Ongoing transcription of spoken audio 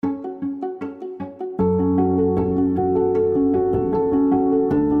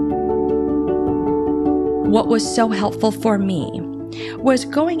what was so helpful for me was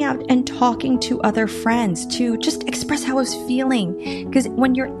going out and talking to other friends to just express how I was feeling. Because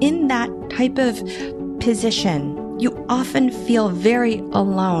when you're in that type of position, you often feel very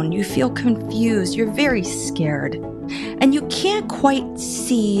alone. You feel confused. You're very scared. And you can't quite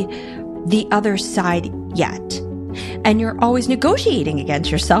see the other side yet. And you're always negotiating against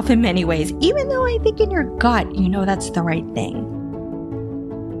yourself in many ways, even though I think in your gut, you know that's the right thing.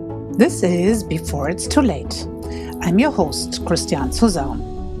 This is Before It's Too Late. I'm your host, Christiane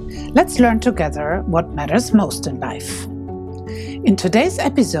Suzanne. Let's learn together what matters most in life. In today's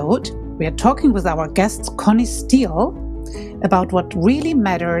episode, we are talking with our guest Connie Steele about what really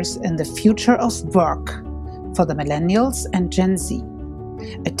matters in the future of work for the millennials and Gen Z.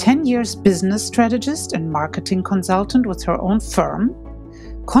 A 10 years business strategist and marketing consultant with her own firm,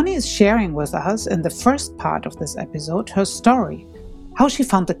 Connie is sharing with us in the first part of this episode her story, how she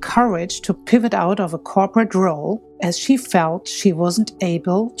found the courage to pivot out of a corporate role as she felt she wasn't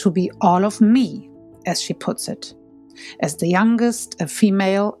able to be all of me, as she puts it, as the youngest, a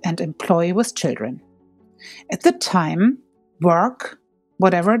female, and employee with children. At the time, work,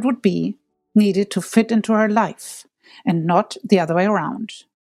 whatever it would be, needed to fit into her life, and not the other way around.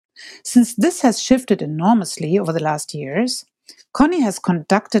 Since this has shifted enormously over the last years, Connie has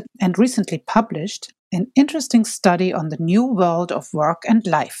conducted and recently published an interesting study on the new world of work and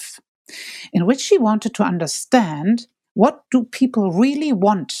life, in which she wanted to understand what do people really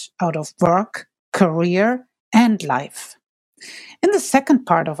want out of work, career, and life. In the second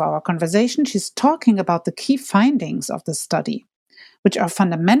part of our conversation, she's talking about the key findings of the study, which are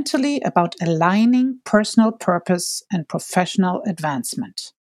fundamentally about aligning personal purpose and professional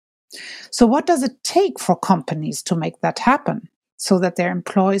advancement. So what does it take for companies to make that happen so that their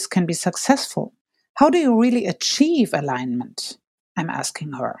employees can be successful? How do you really achieve alignment? I'm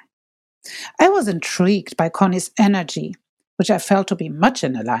asking her. I was intrigued by Connie's energy, which I felt to be much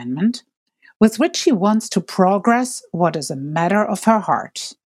in alignment, with which she wants to progress what is a matter of her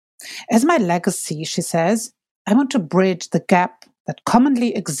heart. As my legacy, she says, I want to bridge the gap that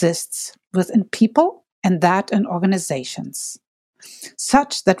commonly exists within people and that in organizations,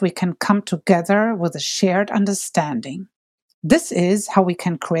 such that we can come together with a shared understanding. This is how we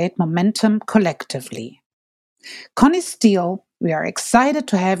can create momentum collectively. Connie Steele, we are excited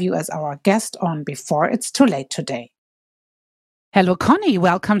to have you as our guest on Before It's Too Late today. Hello, Connie.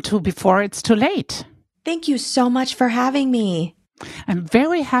 Welcome to Before It's Too Late. Thank you so much for having me. I'm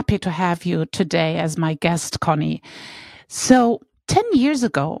very happy to have you today as my guest, Connie. So, 10 years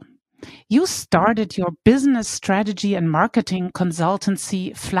ago, you started your business strategy and marketing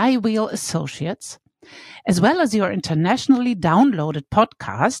consultancy, Flywheel Associates, as well as your internationally downloaded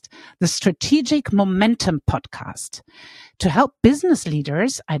podcast, the Strategic Momentum Podcast, to help business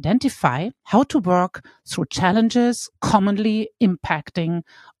leaders identify how to work through challenges commonly impacting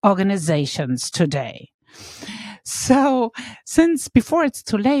organizations today. So, since Before It's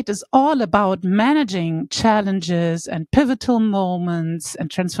Too Late is all about managing challenges and pivotal moments and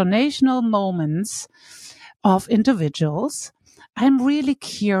transformational moments of individuals, I'm really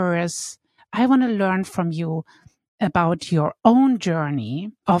curious. I want to learn from you about your own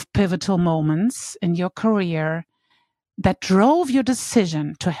journey of pivotal moments in your career that drove your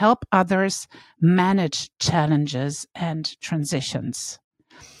decision to help others manage challenges and transitions.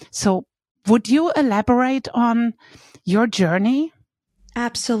 So, would you elaborate on your journey?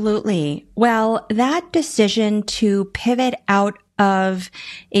 Absolutely. Well, that decision to pivot out of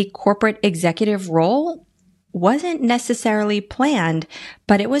a corporate executive role wasn't necessarily planned,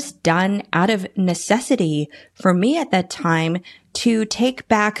 but it was done out of necessity for me at that time to take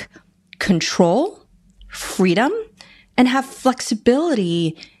back control, freedom, and have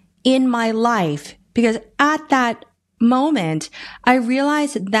flexibility in my life. Because at that moment, I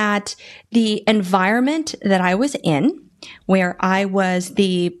realized that the environment that I was in, where I was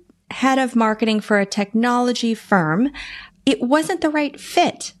the head of marketing for a technology firm, it wasn't the right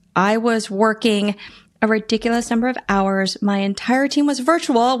fit. I was working a ridiculous number of hours. My entire team was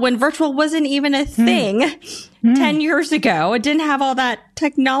virtual when virtual wasn't even a thing 10 years ago. It didn't have all that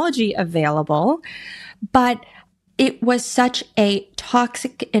technology available, but it was such a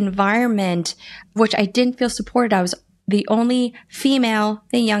toxic environment, which I didn't feel supported. I was the only female,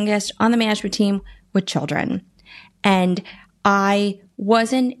 the youngest on the management team with children. And I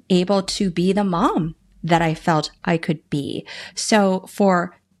wasn't able to be the mom that I felt I could be. So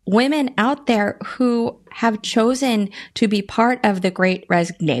for women out there who have chosen to be part of the Great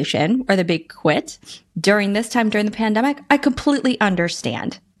Resignation or the Big Quit during this time, during the pandemic, I completely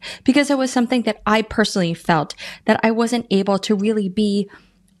understand, because it was something that I personally felt that I wasn't able to really be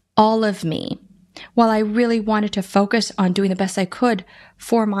all of me. while I really wanted to focus on doing the best I could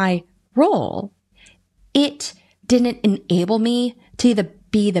for my role, it didn't enable me to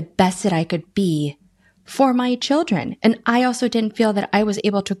be the best that I could be for my children. And I also didn't feel that I was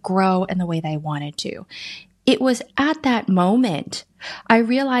able to grow in the way that I wanted to. It was at that moment I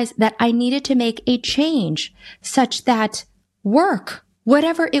realized that I needed to make a change such that work,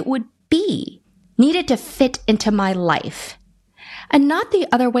 whatever it would be, needed to fit into my life and not the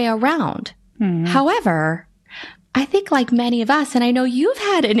other way around. However, I think like many of us, and I know you've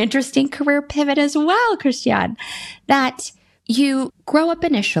had an interesting career pivot as well, Christian, that you grow up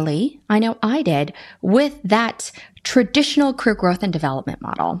initially, I know I did, with that traditional career growth and development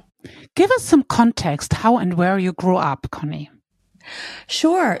model. Give us some context, how and where you grew up, Connie.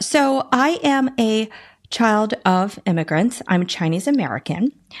 Sure. So I am a child of immigrants. I'm Chinese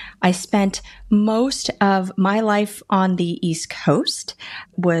American. I spent most of my life on the East Coast,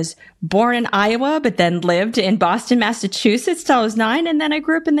 was born in Iowa, but then lived in Boston, Massachusetts till I was 9. And then I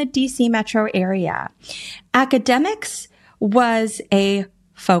grew up in the DC metro area. Academics was a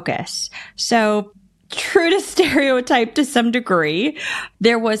focus. So true to stereotype to some degree,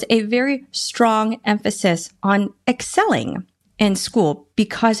 there was a very strong emphasis on excelling in school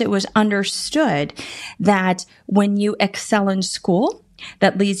because it was understood that when you excel in school,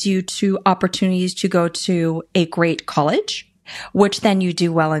 that leads you to opportunities to go to a great college, which then you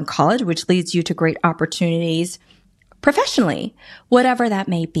do well in college, which leads you to great opportunities professionally, whatever that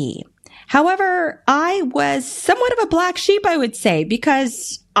may be. However, I was somewhat of a black sheep, I would say,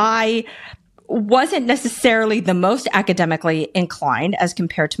 because I wasn't necessarily the most academically inclined as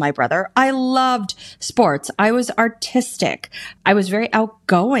compared to my brother. I loved sports. I was artistic. I was very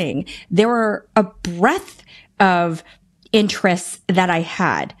outgoing. There were a breadth of interests that I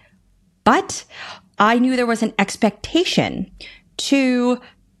had, but I knew there was an expectation to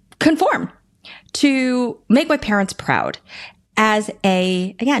conform, to make my parents proud. As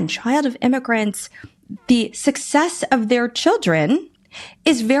a, again, child of immigrants, the success of their children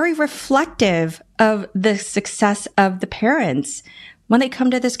is very reflective of the success of the parents when they come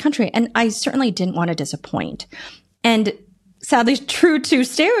to this country. And I certainly didn't want to disappoint. And sadly, true to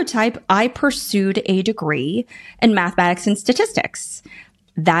stereotype, I pursued a degree in mathematics and statistics.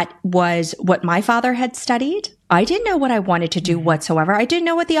 That was what my father had studied. I didn't know what I wanted to do whatsoever. I didn't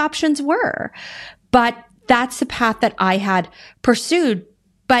know what the options were. But that's the path that I had pursued.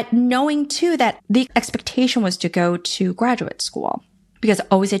 But knowing too that the expectation was to go to graduate school, because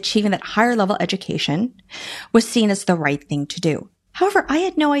always achieving that higher level education was seen as the right thing to do. However, I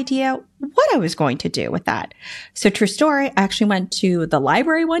had no idea what I was going to do with that. So true story, I actually went to the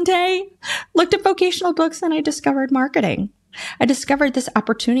library one day, looked at vocational books, and I discovered marketing. I discovered this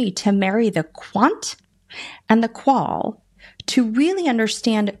opportunity to marry the quant and the qual to really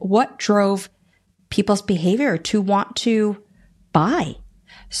understand what drove people's behavior to want to buy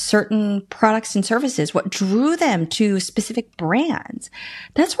certain products and services, what drew them to specific brands.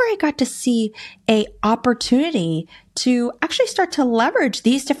 That's where I got to see a opportunity to actually start to leverage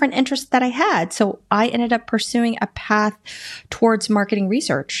these different interests that I had. So I ended up pursuing a path towards marketing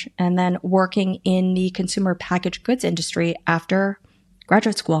research and then working in the consumer packaged goods industry after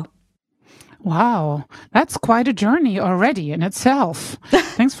graduate school. Wow, that's quite a journey already in itself.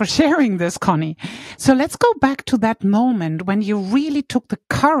 Thanks for sharing this, Connie. So let's go back to that moment when you really took the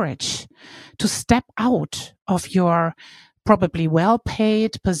courage to step out of your probably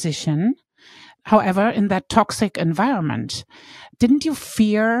well-paid position, however, in that toxic environment. Didn't you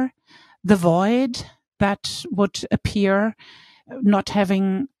fear the void that would appear not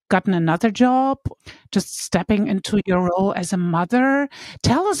having gotten another job, just stepping into your role as a mother?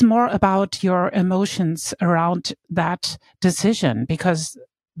 Tell us more about your emotions around that decision, because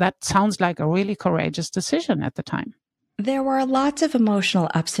that sounds like a really courageous decision at the time. There were lots of emotional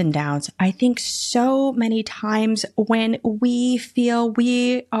ups and downs. I think so many times when we feel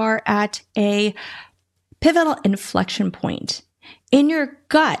we are at a pivotal inflection point in your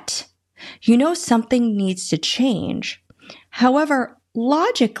gut, you know something needs to change. However,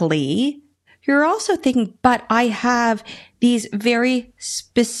 logically, you're also thinking, but I have these very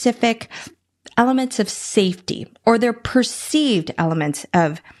specific elements of safety, or they're perceived elements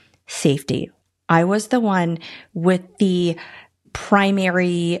of safety. I was the one with the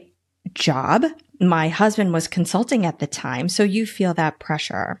primary job. My husband was consulting at the time, so you feel that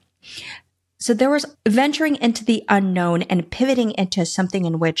pressure. So there was venturing into the unknown and pivoting into something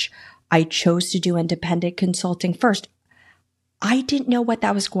in which I chose to do independent consulting first. I didn't know what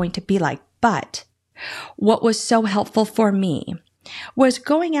that was going to be like, but what was so helpful for me was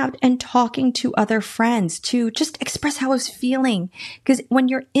going out and talking to other friends to just express how I was feeling. Because when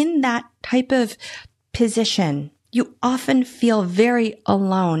you're in that type of position, you often feel very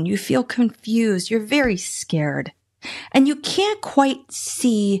alone. You feel confused. You're very scared. And you can't quite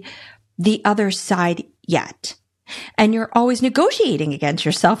see the other side yet. And you're always negotiating against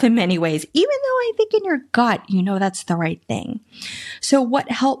yourself in many ways, even though I think in your gut, you know that's the right thing. So what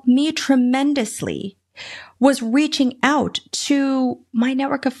helped me tremendously was reaching out to my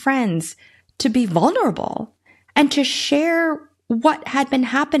network of friends to be vulnerable and to share what had been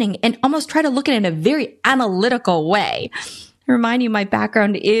happening and almost try to look at it in a very analytical way. I remind you, my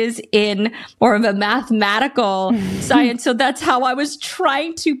background is in more of a mathematical science. So that's how I was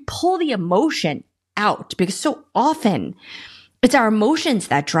trying to pull the emotion out, because so often it's our emotions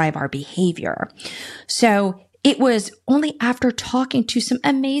that drive our behavior. So it was only after talking to some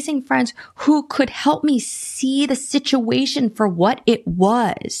amazing friends who could help me see the situation for what it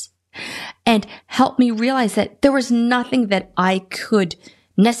was and help me realize that there was nothing that I could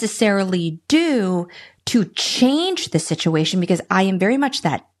necessarily do to change the situation, because I am very much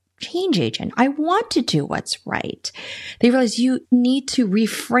that change agent. I want to do what's right. They realize you need to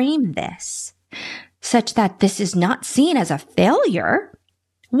reframe this such that this is not seen as a failure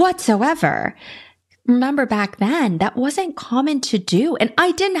whatsoever. Remember, back then, that wasn't common to do. And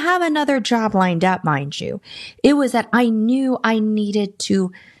I didn't have another job lined up, mind you. It was that I knew I needed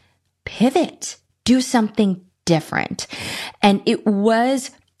to pivot, do something different. And it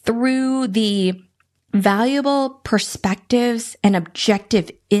was through the valuable perspectives and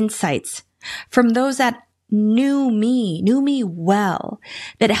objective insights from those that knew me well,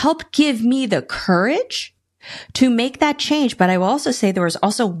 that helped give me the courage to make that change. But I will also say there was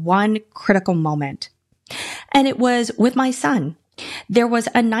also one critical moment, and it was with my son. There was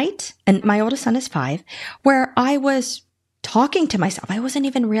a night, and my oldest son is 5, where I was talking to myself. I wasn't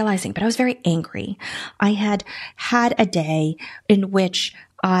even realizing, but I was very angry. I had had a day in which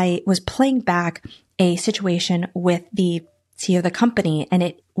I was playing back a situation with the CEO of the company, and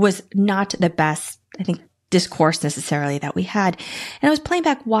it was not the best, I think, discourse necessarily that we had. And I was playing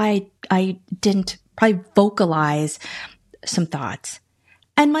back why I didn't probably vocalize some thoughts.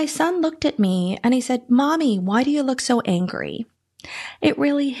 And my son looked at me and he said, "Mommy, why do you look so angry?" It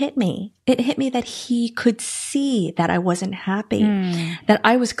really hit me. It hit me that he could see that I wasn't happy, that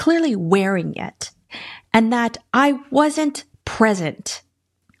I was clearly wearing it, and that I wasn't present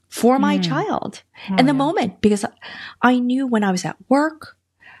for my child in the moment, because I knew when I was at work,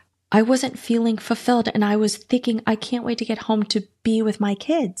 I wasn't feeling fulfilled, and I was thinking, I can't wait to get home to be with my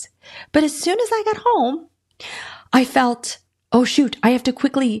kids. But as soon as I got home, I felt, oh shoot, I have to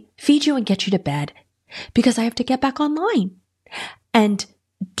quickly feed you and get you to bed, because I have to get back online and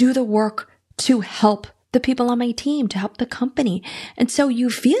do the work to help the people on my team, to help the company. And so you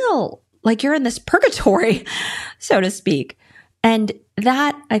feel like you're in this purgatory, so to speak. And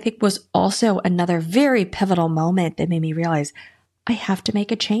that, I think, was also another very pivotal moment that made me realize I have to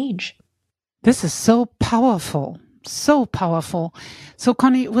make a change. This is so powerful. So powerful. So,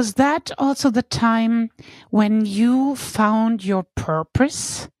 Connie, was that also the time when you found your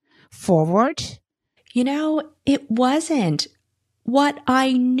purpose forward? You know, it wasn't. What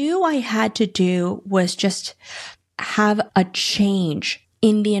I knew I had to do was just have a change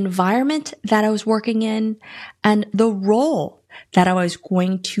in the environment that I was working in and the role that I was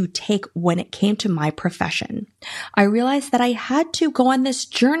going to take when it came to my profession. I realized that I had to go on this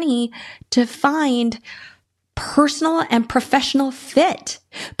journey to find personal and professional fit.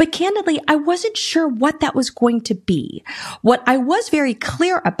 But candidly, I wasn't sure what that was going to be. What I was very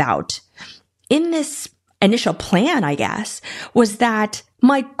clear about in this initial plan, I guess, was that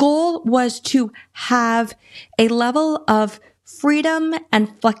my goal was to have a level of freedom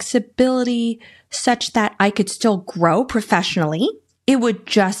and flexibility such that I could still grow professionally. It would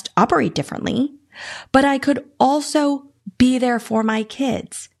just operate differently, but I could also be there for my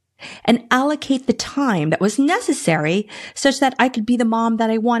kids and allocate the time that was necessary such that I could be the mom that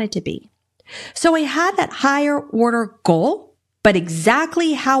I wanted to be. So I had that higher order goal, but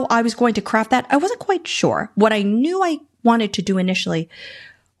exactly how I was going to craft that, I wasn't quite sure. What I knew I wanted to do initially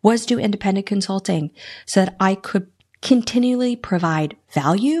was do independent consulting so that I could continually provide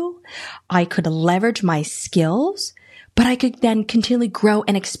value. I could leverage my skills, but I could then continually grow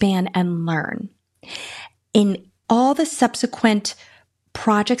and expand and learn. In all the subsequent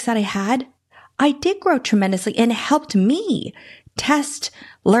projects that I had, I did grow tremendously and helped me test,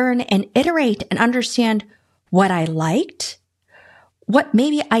 learn, and iterate and understand what I liked, what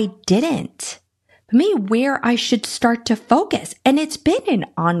maybe I didn't, maybe where I should start to focus. And it's been an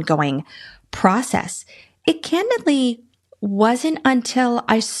ongoing process. It candidly wasn't until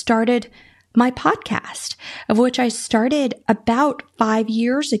I started my podcast, of which I started about 5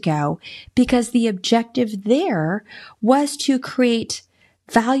 years ago, because the objective there was to create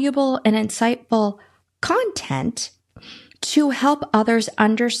valuable and insightful content to help others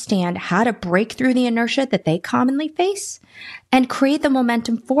understand how to break through the inertia that they commonly face and create the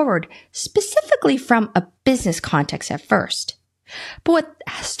momentum forward, specifically from a business context at first. But what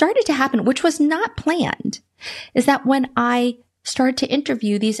started to happen, which was not planned, is that when I started to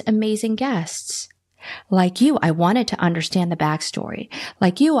interview these amazing guests, like you, I wanted to understand the backstory.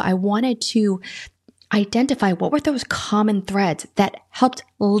 Like you, I wanted to identify what were those common threads that helped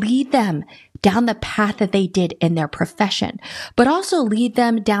lead them down the path that they did in their profession, but also lead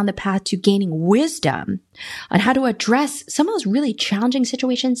them down the path to gaining wisdom on how to address some of those really challenging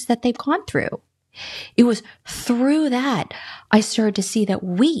situations that they've gone through. It was through that I started to see that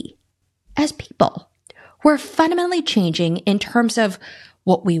we, as people, were fundamentally changing in terms of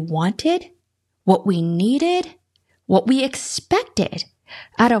what we wanted, what we needed, what we expected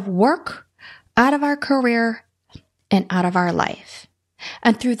out of work, out of our career, and out of our life.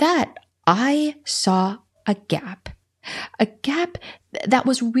 And through that, I saw a gap that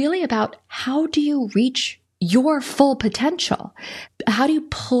was really about how do you reach your full potential? How do you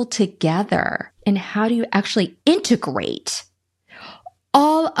pull together and how do you actually integrate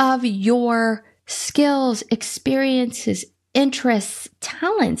all of your skills, experiences, interests,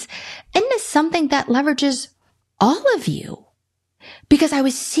 talents into something that leverages all of you? Because I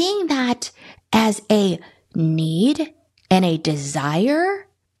was seeing that as a need and a desire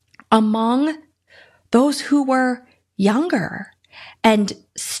among those who were younger, and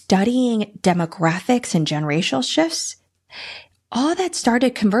studying demographics and generational shifts. All that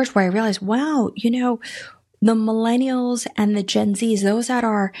started to converge where I realized, wow, the millennials and the Gen Zs, those that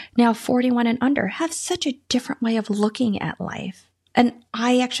are now 41 and under, have such a different way of looking at life. And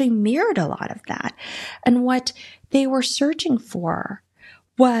I actually mirrored a lot of that. And what they were searching for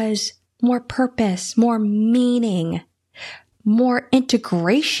was more purpose, more meaning, more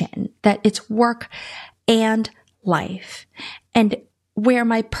integration, that it's work and life. And where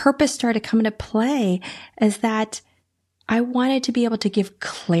my purpose started to come into play is that I wanted to be able to give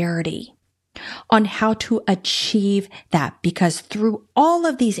clarity on how to achieve that, because through all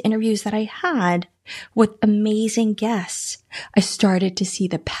of these interviews that I had with amazing guests, I started to see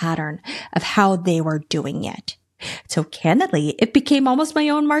the pattern of how they were doing it. So candidly, it became almost my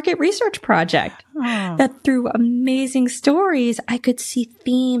own market research project. Oh. That through amazing stories, I could see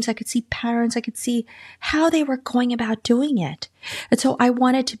themes, I could see patterns, I could see how they were going about doing it. And so I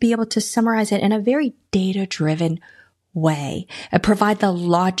wanted to be able to summarize it in a very data-driven way and provide the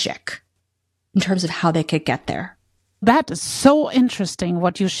logic in terms of how they could get there. That is so interesting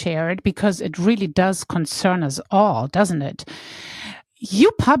what you shared, because it really does concern us all, doesn't it?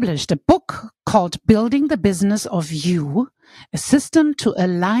 You published a book called Building the Business of You, a system to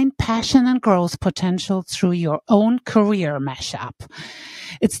align passion and growth potential through your own career mashup.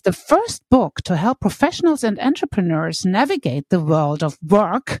 It's the first book to help professionals and entrepreneurs navigate the world of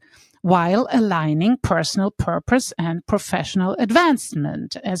work while aligning personal purpose and professional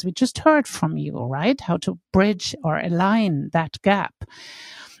advancement, as we just heard from you, right? How to bridge or align that gap.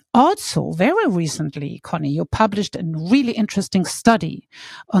 Also, very recently, Connie, you published a really interesting study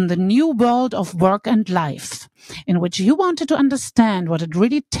on the new world of work and life, in which you wanted to understand what it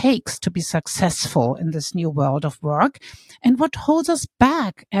really takes to be successful in this new world of work and what holds us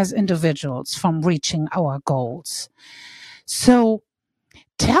back as individuals from reaching our goals. So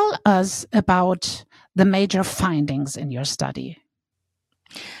tell us about the major findings in your study.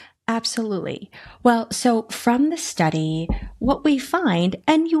 Absolutely. Well, so from the study, what we find,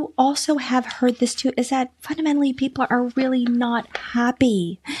 and you also have heard this too, is that fundamentally people are really not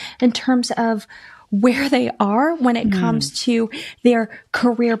happy in terms of where they are when it comes to their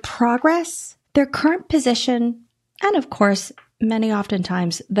career progress, their current position, and of course, many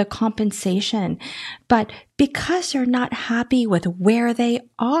oftentimes the compensation. But because they're not happy with where they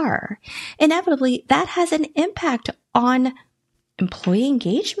are, inevitably that has an impact on employee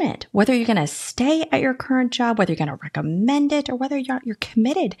engagement, whether you're going to stay at your current job, whether you're going to recommend it, or whether you're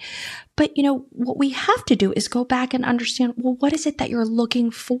committed. But, what we have to do is go back and understand, well, what is it that you're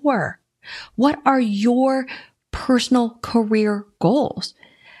looking for? What are your personal career goals?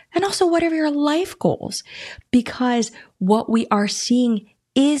 And also, what are your life goals? Because what we are seeing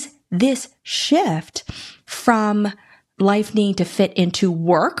is this shift from life needing to fit into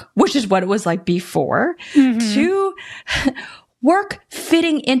work, which is what it was like before, to work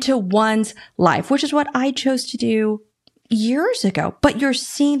fitting into one's life, which is what I chose to do years ago, but you're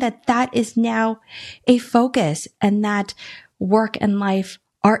seeing that that is now a focus and that work and life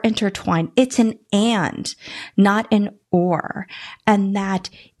are intertwined. It's an and, not an or, and that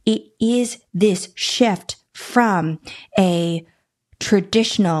it is this shift from a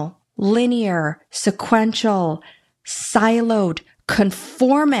traditional, linear, sequential, siloed,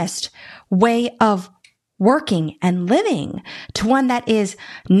 conformist way of working and living to one that is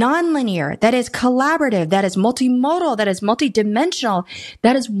nonlinear, that is collaborative, that is multimodal, that is multidimensional,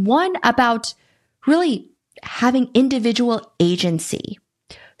 that is one about really having individual agency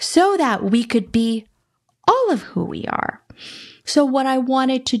so that we could be all of who we are. So what I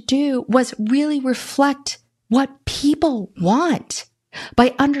wanted to do was really reflect what people want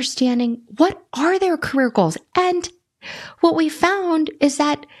by understanding what are their career goals. And what we found is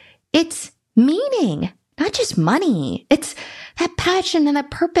that it's meaning, not just money. It's that passion and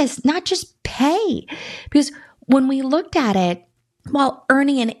that purpose, not just pay. Because when we looked at it, while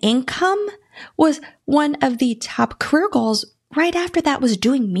earning an income was one of the top career goals, right after that was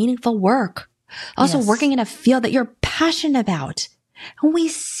doing meaningful work. Also working in a field that you're passionate about. And we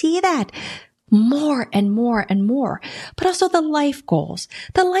see that more and more and more. But also the life goals.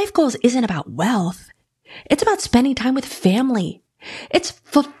 The life goals isn't about wealth. It's about spending time with family. It's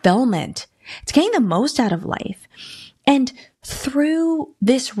fulfillment. It's getting the most out of life. And through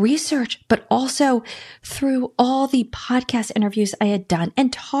this research, but also through all the podcast interviews I had done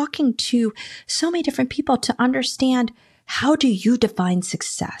and talking to so many different people to understand, how do you define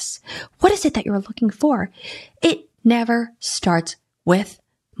success? What is it that you're looking for? It never starts with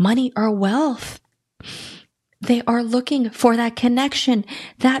money or wealth. They are looking for that connection,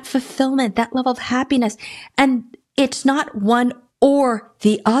 that fulfillment, that level of happiness. And it's not one or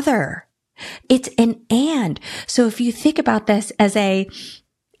the other. It's an and. So if you think about this as a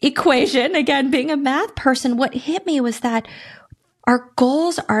equation, again, being a math person, what hit me was that our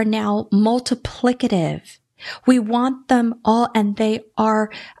goals are now multiplicative. We want them all, and they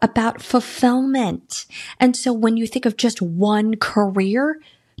are about fulfillment. And so when you think of just one career,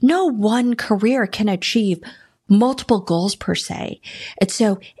 no one career can achieve multiple goals per se. And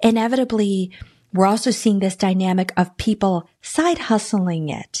so inevitably, we're also seeing this dynamic of people side hustling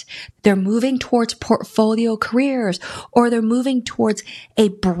it. They're moving towards portfolio careers, or they're moving towards a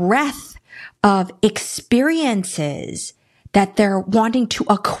breadth of experiences that they're wanting to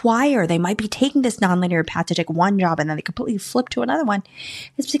acquire. They might be taking this nonlinear path to take one job and then they completely flip to another one.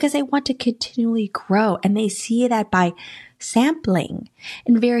 It's because they want to continually grow, and they see that by sampling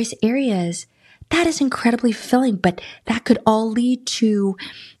in various areas. That is incredibly fulfilling, but that could all lead to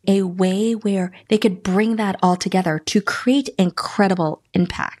a way where they could bring that all together to create incredible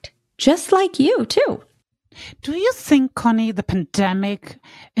impact, just like you too. Do you think, Connie, the pandemic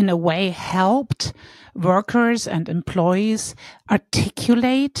in a way helped workers and employees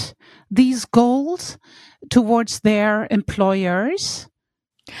articulate these goals towards their employers?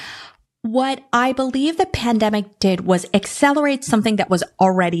 What I believe the pandemic did was accelerate something that was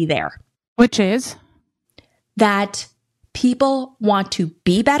already there. Which is? That people want to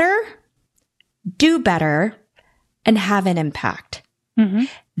be better, do better, and have an impact. Mm-hmm.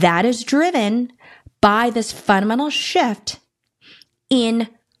 That is driven by this fundamental shift in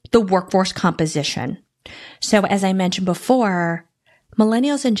the workforce composition. So as I mentioned before,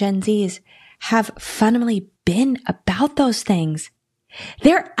 millennials and Gen Zs have fundamentally been about those things.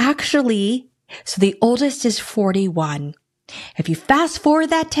 They're actually, so the oldest is 41. If you fast forward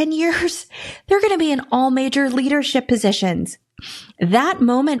that 10 years, they're going to be in all major leadership positions. That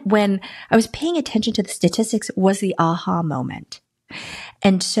moment when I was paying attention to the statistics was the aha moment.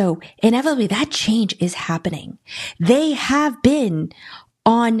 And so inevitably that change is happening. They have been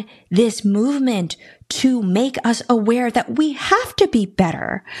on this movement to make us aware that we have to be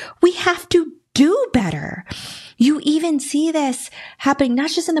better. We have to do better. You even see this happening not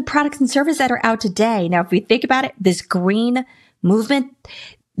just in the products and services that are out today. Now, if we think about it, this green movement,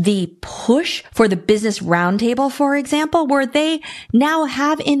 the push for the Business Roundtable, for example, where they now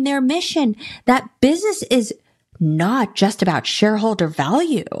have in their mission that business is not just about shareholder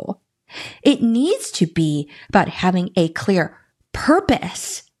value. It needs to be about having a clear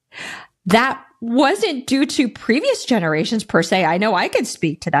purpose. That wasn't due to previous generations per se. I know I could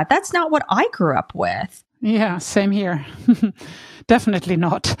speak to that. That's not what I grew up with. Yeah, same here. Definitely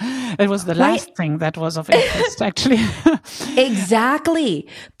not. It was the last thing that was of interest, actually. Exactly.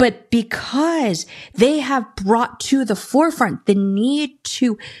 But because they have brought to the forefront the need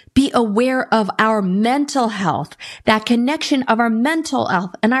to be aware of our mental health, that connection of our mental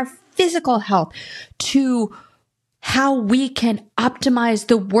health and our physical health to how we can optimize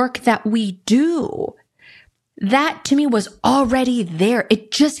the work that we do. that to me was already there.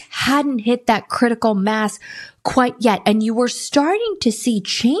 It just hadn't hit that critical mass quite yet. And you were starting to see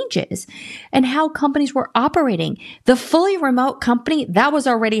changes in how companies were operating. The fully remote company, that was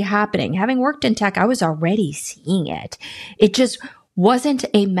already happening. Having worked in tech, I was already seeing it. It just wasn't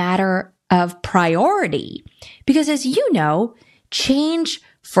a matter of priority. Because as you know, change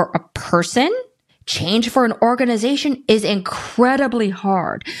for a person, change for an organization is incredibly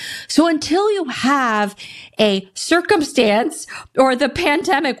hard. So until you have a circumstance or the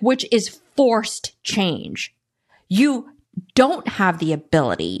pandemic, which is forced change, you don't have the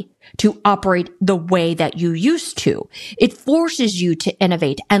ability to operate the way that you used to. It forces you to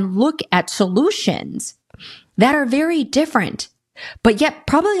innovate and look at solutions that are very different, but yet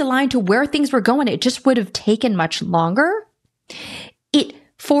probably aligned to where things were going. It just would have taken much longer. It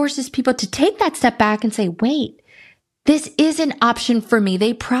forces people to take that step back and say, wait, this is an option for me.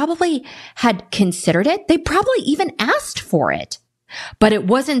 They probably had considered it. They probably even asked for it, but it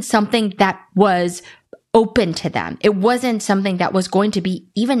wasn't something that was open to them. It wasn't something that was going to be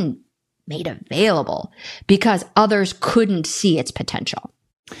even made available because others couldn't see its potential.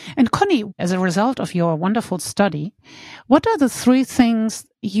 And Connie, as a result of your wonderful study, what are the 3 things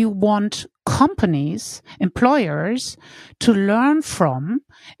you want companies, employers, to learn from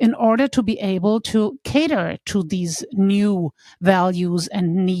in order to be able to cater to these new values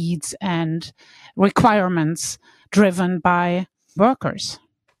and needs and requirements driven by workers?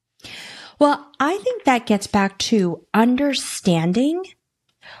 Well, I think that gets back to understanding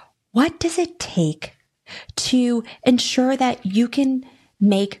what does it take to ensure that you can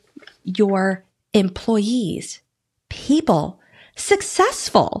make your employees, people,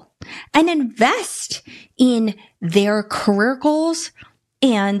 successful and invest in their career goals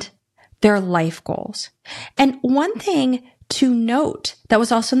and their life goals. And one thing to note that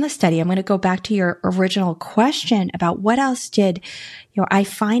was also in the study, I'm going to go back to your original question about what else did I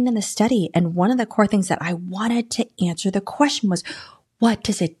find in the study. And one of the core things that I wanted to answer the question was, what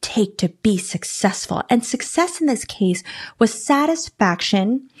does it take to be successful? And success in this case was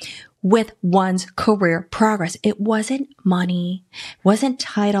satisfaction with one's career progress. It wasn't money, it wasn't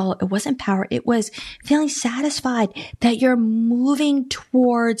title, it wasn't power. It was feeling satisfied that you're moving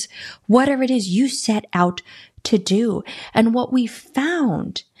towards whatever it is you set out to do. And what we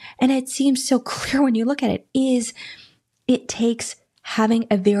found, and it seems so clear when you look at it, is it takes having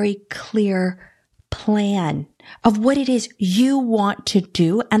a very clear plan of what it is you want to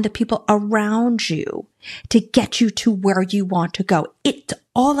do and the people around you to get you to where you want to go. It's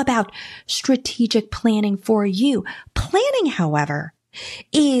all about strategic planning for you. Planning, however,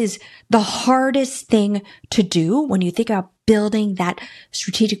 is the hardest thing to do when you think about building that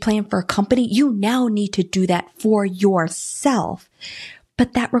strategic plan for a company. You now need to do that for yourself.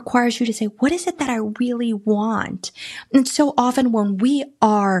 But that requires you to say, what is it that I really want? And so often when we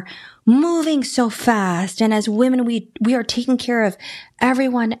are moving so fast, and as women, we are taking care of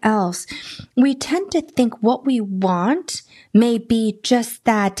everyone else, we tend to think what we want may be just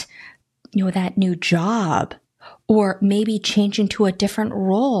that, that new job, or maybe changing to a different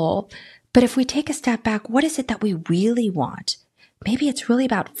role. But if we take a step back, what is it that we really want? Maybe it's really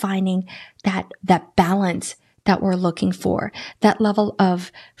about finding that balance that we're looking for, that level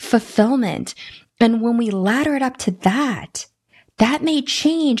of fulfillment. And when we ladder it up to that, that may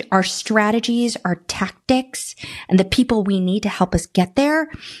change our strategies, our tactics, and the people we need to help us get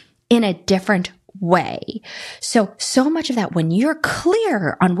there in a different way. So much of that, when you're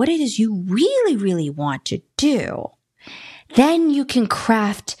clear on what it is you really, really want to do, then you can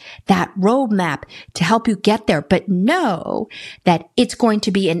craft that roadmap to help you get there, but know that it's going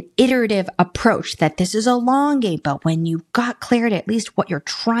to be an iterative approach, that this is a long game. But when you've got clarity, at least what you're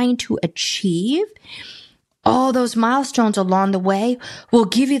trying to achieve, all those milestones along the way will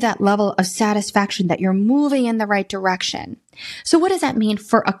give you that level of satisfaction that you're moving in the right direction. So what does that mean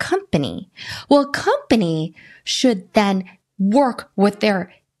for a company? Well, a company should then work with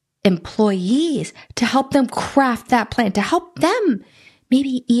their employees to help them craft that plan, to help them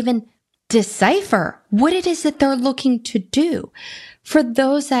maybe even decipher what it is that they're looking to do. For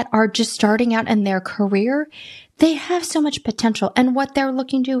those that are just starting out in their career, they have so much potential, and what they're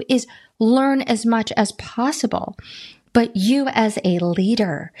looking to do is learn as much as possible. But you as a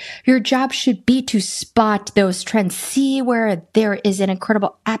leader, your job should be to spot those trends, see where there is an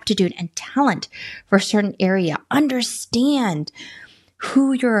incredible aptitude and talent for a certain area, understand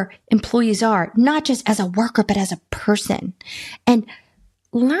who your employees are, not just as a worker, but as a person, and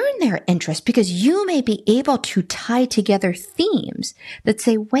learn their interests, because you may be able to tie together themes that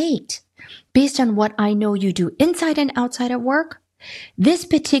say, wait, based on what I know you do inside and outside of work, this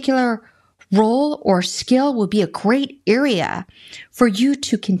particular role or skill will be a great area for you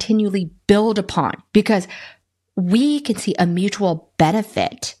to continually build upon, because we can see a mutual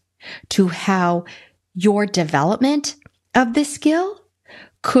benefit to how your development of this skill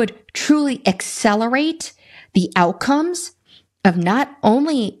could truly accelerate the outcomes of not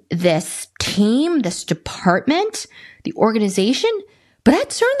only this team, this department, the organization, but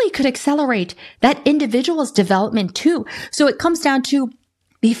that certainly could accelerate that individual's development too. So it comes down to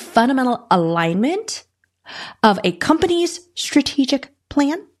the fundamental alignment of a company's strategic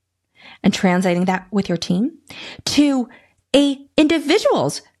plan and translating that with your team to a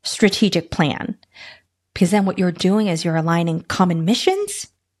individual's strategic plan. Because then what you're doing is you're aligning common missions,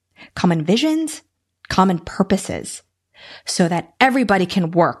 common visions, common purposes, so that everybody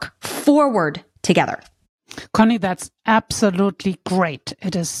can work forward together. Connie, that's absolutely great.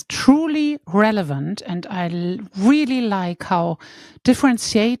 It is truly relevant, and I really like how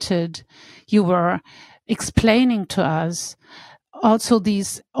differentiated you were explaining to us also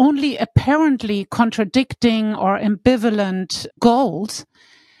these only apparently contradicting or ambivalent goals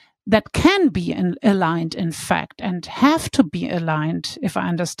that can be aligned, in fact, and have to be aligned, if I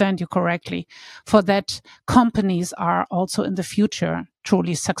understand you correctly, for that companies are also in the future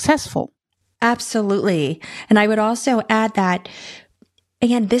truly successful. Absolutely. And I would also add that,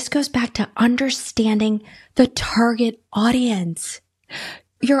 again, this goes back to understanding the target audience.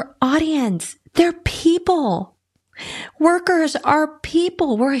 Your audience, they're people. Workers are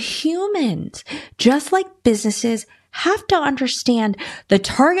people. We're humans. Just like businesses have to understand the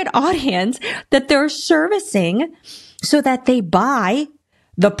target audience that they're servicing so that they buy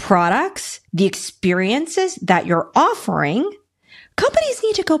the products, the experiences that you're offering. Companies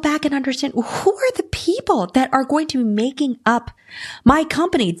need to go back and understand who are the people that are going to be making up my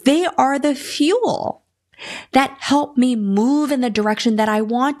company. They are the fuel that help me move in the direction that I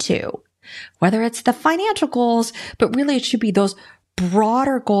want to, whether it's the financial goals, but really it should be those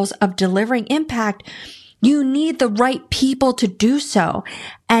broader goals of delivering impact. You need the right people to do so.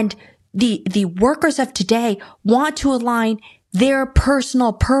 And the workers of today want to align their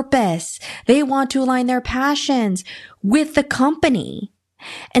personal purpose. They want to align their passions with the company.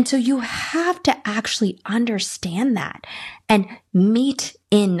 And so you have to actually understand that and meet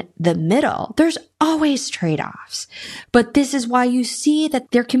in the middle. There's always trade-offs, but this is why you see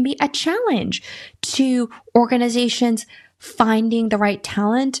that there can be a challenge to organizations finding the right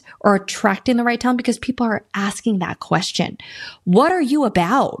talent or attracting the right talent, because people are asking that question. What are you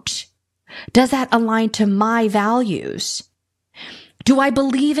about? Does that align to my values? Do I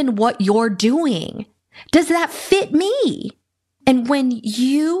believe in what you're doing? Does that fit me? And when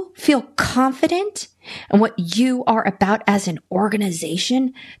you feel confident in what you are about as an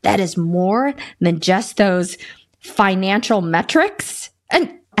organization, that is more than just those financial metrics.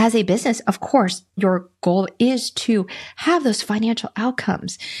 And as a business, of course, your goal is to have those financial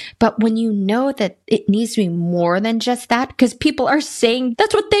outcomes. But when you know that it needs to be more than just that, because people are saying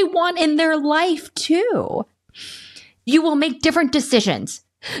that's what they want in their life too, you will make different decisions.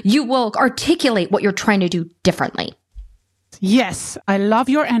 You will articulate what you're trying to do differently. Yes, I love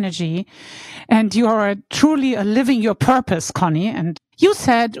your energy, and you are truly living your purpose, Connie. And you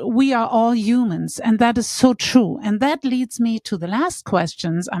said we are all humans, and that is so true. And that leads me to the last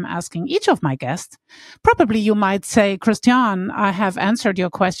questions I'm asking each of my guests. Probably you might say, Christian, I have answered your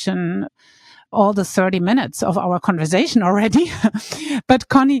question all the 30 minutes of our conversation already. But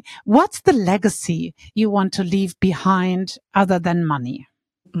Connie, what's the legacy you want to leave behind other than money?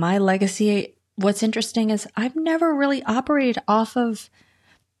 My legacy, what's interesting is I've never really operated off of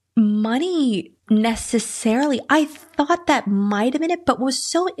money necessarily. I thought that might have been it, but what's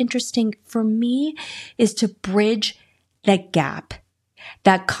so interesting for me is to bridge the gap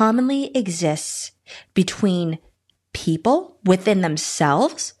that commonly exists between people within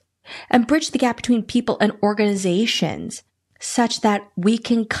themselves and bridge the gap between people and organizations such that we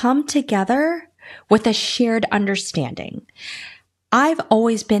can come together with a shared understanding. I've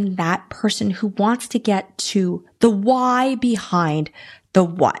always been that person who wants to get to the why behind the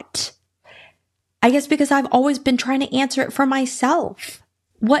what. I guess because I've always been trying to answer it for myself.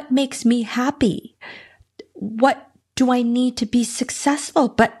 What makes me happy? What do I need to be successful?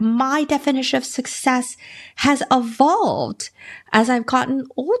 But my definition of success has evolved as I've gotten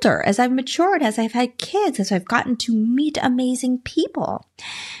older, as I've matured, as I've had kids, as I've gotten to meet amazing people.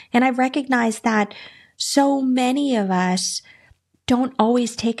 And I've recognized that so many of us don't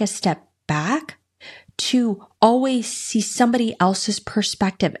always take a step back to always see somebody else's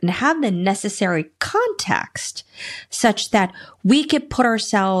perspective and have the necessary context such that we could put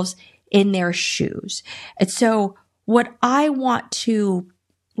ourselves in their shoes. And so what I want to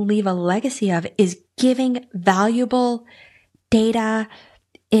leave a legacy of is giving valuable data,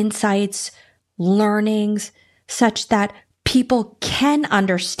 insights, learnings, such that people can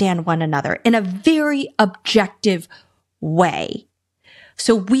understand one another in a very objective way.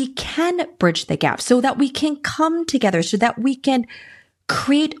 So we can bridge the gap, so that we can come together, so that we can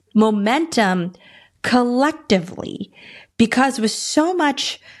create momentum collectively. Because with so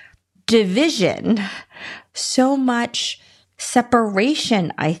much division, so much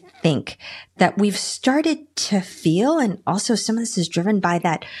separation, I think, that we've started to feel, and also some of this is driven by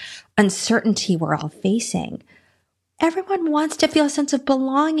that uncertainty we're all facing. Everyone wants to feel a sense of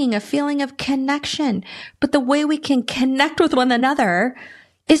belonging, a feeling of connection. But the way we can connect with one another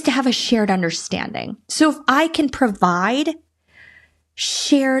is to have a shared understanding. So if I can provide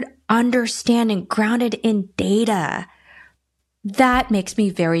shared understanding grounded in data, that makes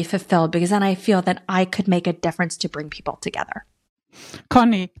me very fulfilled, because then I feel that I could make a difference to bring people together.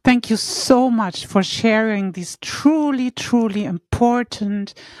 Connie, thank you so much for sharing these truly, truly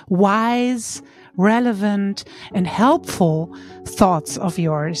important, wise, relevant, and helpful thoughts of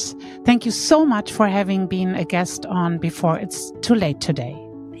yours. Thank you so much for having been a guest on Before It's Too Late today.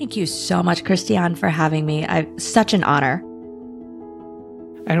 Thank you so much, Christiane, for having me. Such an honor.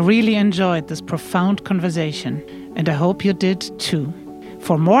 I really enjoyed this profound conversation, and I hope you did too.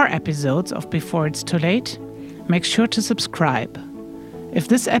 For more episodes of Before It's Too Late, make sure to subscribe. If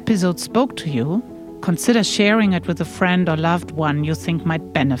this episode spoke to you, consider sharing it with a friend or loved one you think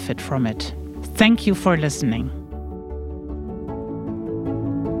might benefit from it. Thank you for listening.